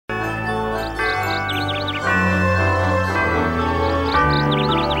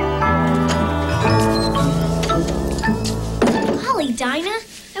Dinah.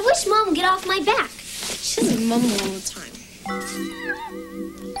 I wish Mom would get off my back. She doesn't mumble all the time.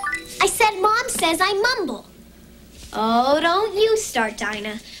 I said Mom says I mumble. Oh, don't you start,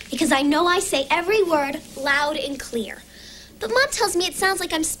 Dinah, because I know I say every word loud and clear. But Mom tells me it sounds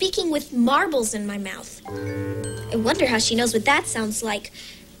like I'm speaking with marbles in my mouth. I wonder how she knows what that sounds like.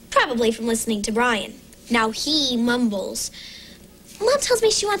 Probably from listening to Brian. Now he mumbles. Mom tells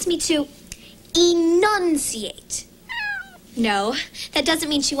me she wants me to enunciate. No, that doesn't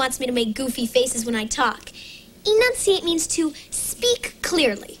mean she wants me to make goofy faces when I talk. Enunciate means to speak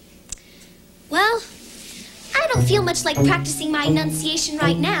clearly. Well, I don't feel much like practicing my enunciation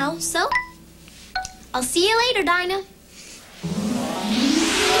right now, so I'll see you later, Dinah.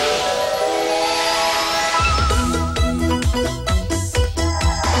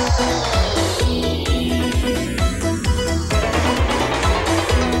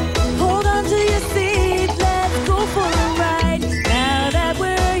 Hold on to your seat, let's go for a ride. Now that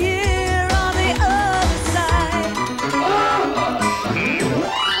we're here on the other side.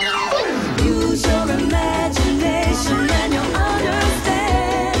 Use your imagination and you'll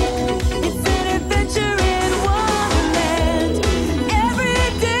understand. It's an adventure in Wonderland. Every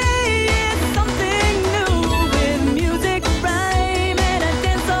day is something new, with music, rhyme, and a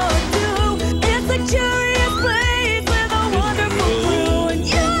dance or two. It's a curious place with a wonderful crew, and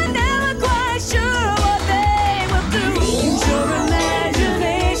you're never quite sure what they will do. Use your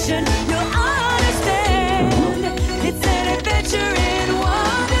imagination, you'll understand. It's an adventure in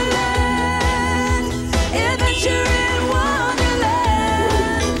Wonderland. Adventure in Wonderland.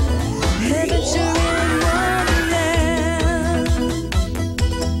 Adventure in Wonderland.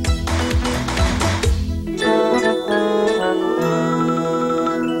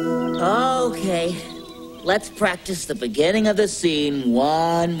 Okay, let's practice the beginning of the scene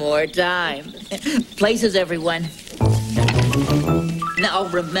one more time. Places, everyone. Now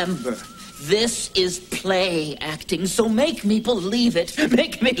remember, this is play acting, so make me believe it.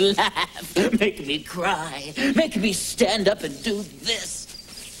 Make me laugh, make me cry, make me stand up and do this.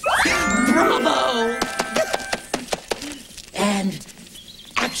 Bravo! And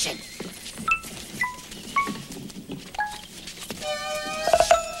action.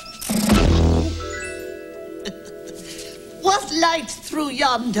 What light through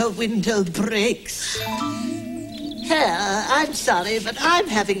yonder window breaks? Hare, I'm sorry, but I'm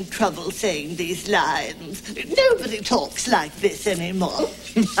having trouble saying these lines. Nobody talks like this anymore.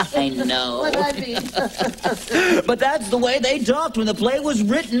 I know. What I mean. But that's the way they talked when the play was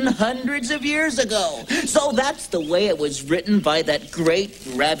written hundreds of years ago. So that's the way it was written by that great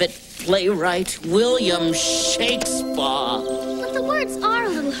rabbit playwright, William Shakespeare. But the words are a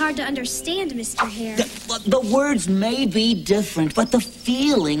little hard to understand, Mr. Hare. The words may be different, but the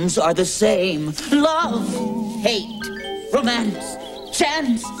feelings are the same. Love, hate, romance,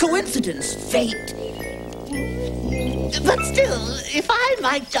 chance, coincidence, fate. But still, if I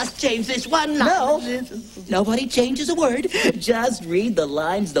might just change this one line. No, nobody changes a word. Just read the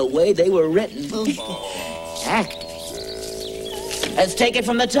lines the way they were written. Act. Let's take it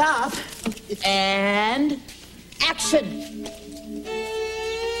from the top. And action.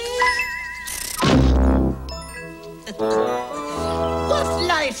 What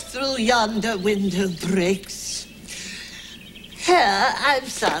light through yonder window breaks? Hare, I'm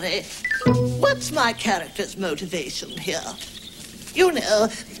sorry. What's my character's motivation here? You know,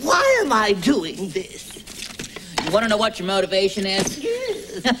 why am I doing this? You want to know what your motivation is?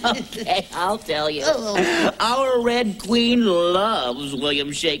 Okay, I'll tell you. Our Red Queen loves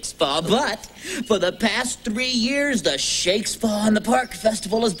William Shakespeare, but for the past 3 years, the Shakespeare on the Park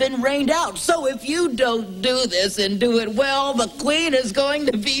Festival has been rained out. So if you don't do this and do it well, the Queen is going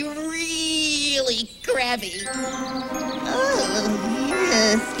to be really crabby. Oh,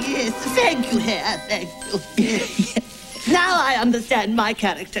 yes. Thank you, Hare, thank you. Now I understand my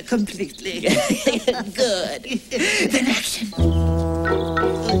character completely. Good. Then action.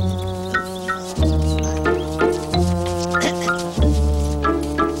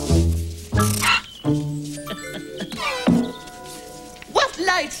 What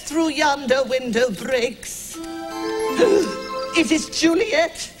light through yonder window breaks? It is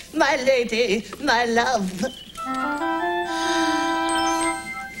Juliet, my lady, my love.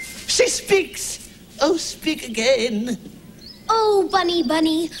 She speaks. Oh, speak again. Oh, bunny,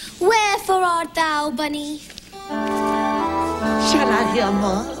 bunny, wherefore art thou, bunny? Shall I hear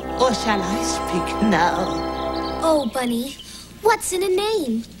more, or shall I speak now? Oh, bunny, what's in a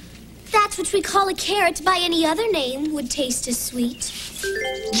name? That which we call a carrot by any other name would taste as sweet.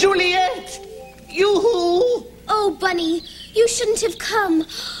 Juliet! You who? Oh, bunny, you shouldn't have come.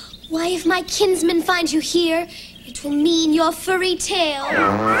 Why, if my kinsmen find you here, It will mean your furry tail.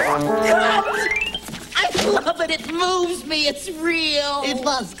 I love it. It moves me. It's real. It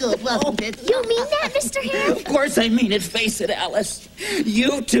was good, wasn't it? You mean that, Mr. Hare? Of course I mean it. Face it, Alice.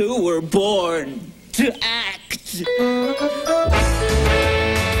 You two were born to act. A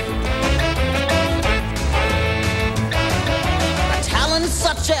talent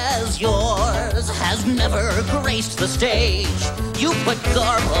such as yours has never graced the stage. You put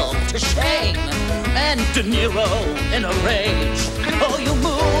Garbo to shame and De Niro in a rage. Oh, you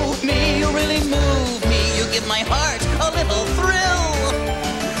move me, you really move me. You give my heart a little thrill.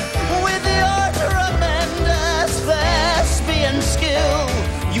 With your tremendous thespian skill,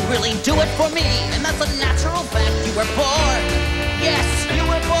 you really do it for me, and that's a natural fact. You were born, yes, you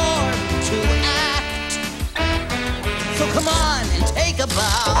were born to act. So come on and take a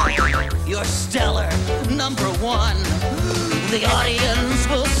bow. You're stellar, number one. The audience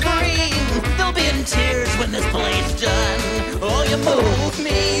will scream. They'll be in tears when this play's done. Oh, you move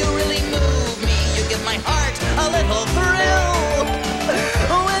me, you really move me. You give my heart a little thrill.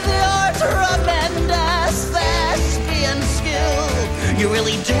 With your tremendous thespian skill, you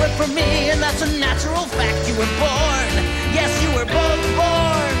really do it for me, and that's a natural fact. You were born, yes, you were both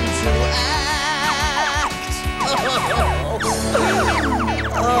born to act.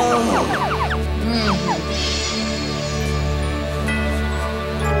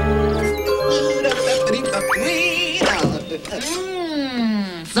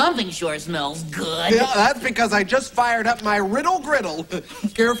 Something sure smells good. Yeah, that's because I just fired up my riddle griddle.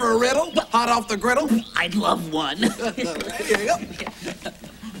 Care for a riddle? Hot off the griddle? I'd love one. Here you go.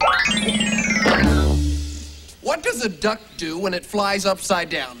 What does a duck do when it flies upside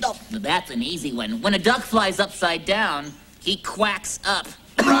down? Oh, that's an easy one. When a duck flies upside down, he quacks up.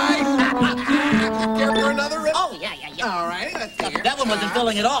 Right. Care for another riddle? Oh, yeah. All right, let's see here. That one wasn't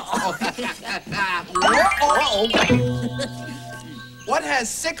filling at all. What has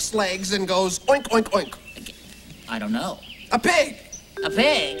 6 legs and goes oink, oink, oink? I don't know. A pig. A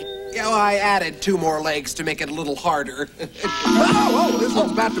pig? Yeah, well, I added 2 more legs to make it a little harder. Oh, this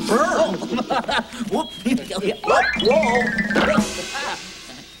one's about to burn. Whoa.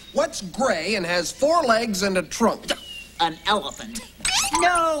 What's gray and has 4 legs and a trunk? An elephant.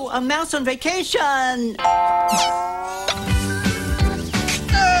 No, a mouse on vacation. Oh,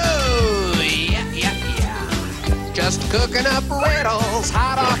 yeah. Just cooking up riddles,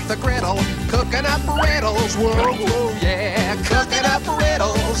 hot off the griddle. Cooking up riddles, whoa, yeah. Cooking up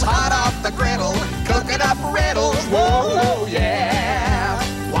riddles, hot off the griddle. Cooking up riddles, whoa, yeah.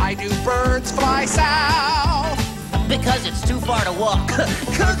 Why do birds fly south? Because it's too far to walk.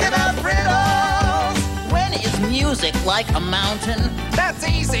 Cooking up riddles. When is music like a mountain? That's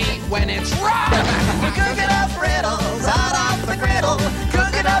easy when it's rock. Cooking up riddles, hot off the griddle.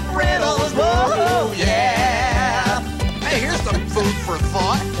 Cooking up riddles, whoa, yeah. Hey, here's some food for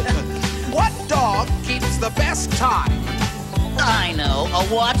thought. What dog keeps the best time? I know, a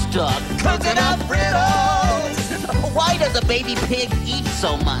watchdog. Cooking up riddles. Why does a baby pig eat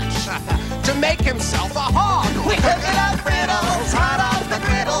so much? To make himself a hog. We cooking up riddles, hot off the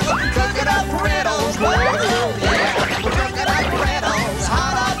griddle. Cooking up riddles, whoa, yeah. Cooking up riddles,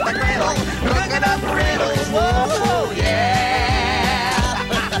 hot off the griddle. Cooking up riddles, whoa, yeah.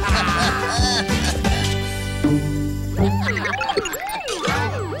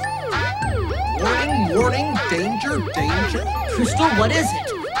 Warning, danger. Crystal, what is it?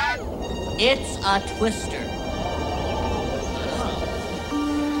 It's a twister.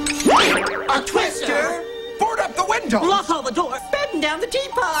 A twister? Board up the window. Lock all the doors. Batten down the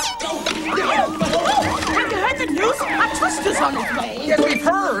teapot. Have you heard the news? A twister's on its way. Yes, we've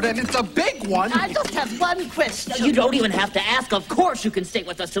heard, and it's a big one. I just have one question. You don't even have to ask. Of course you can stay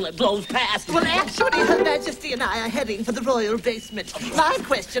with us till it blows past. Well, actually, Her Majesty and I are heading for the royal basement. My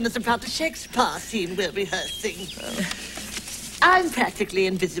question is about the Shakespeare scene we're rehearsing. I'm practically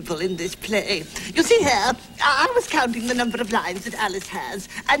invisible in this play. You see here, I was counting the number of lines that Alice has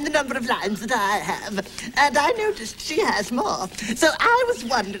and the number of lines that I have, and I noticed she has more. So I was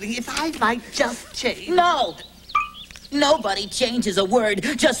wondering if I might just change. No! Nobody changes a word.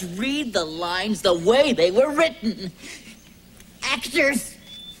 Just read the lines the way they were written. Actors!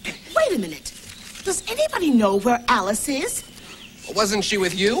 Wait a minute. Does anybody know where Alice is? Wasn't she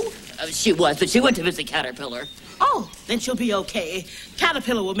with you? She was, but she went to visit Caterpillar. Oh, then she'll be okay.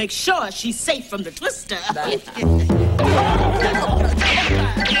 Caterpillar will make sure she's safe from the twister.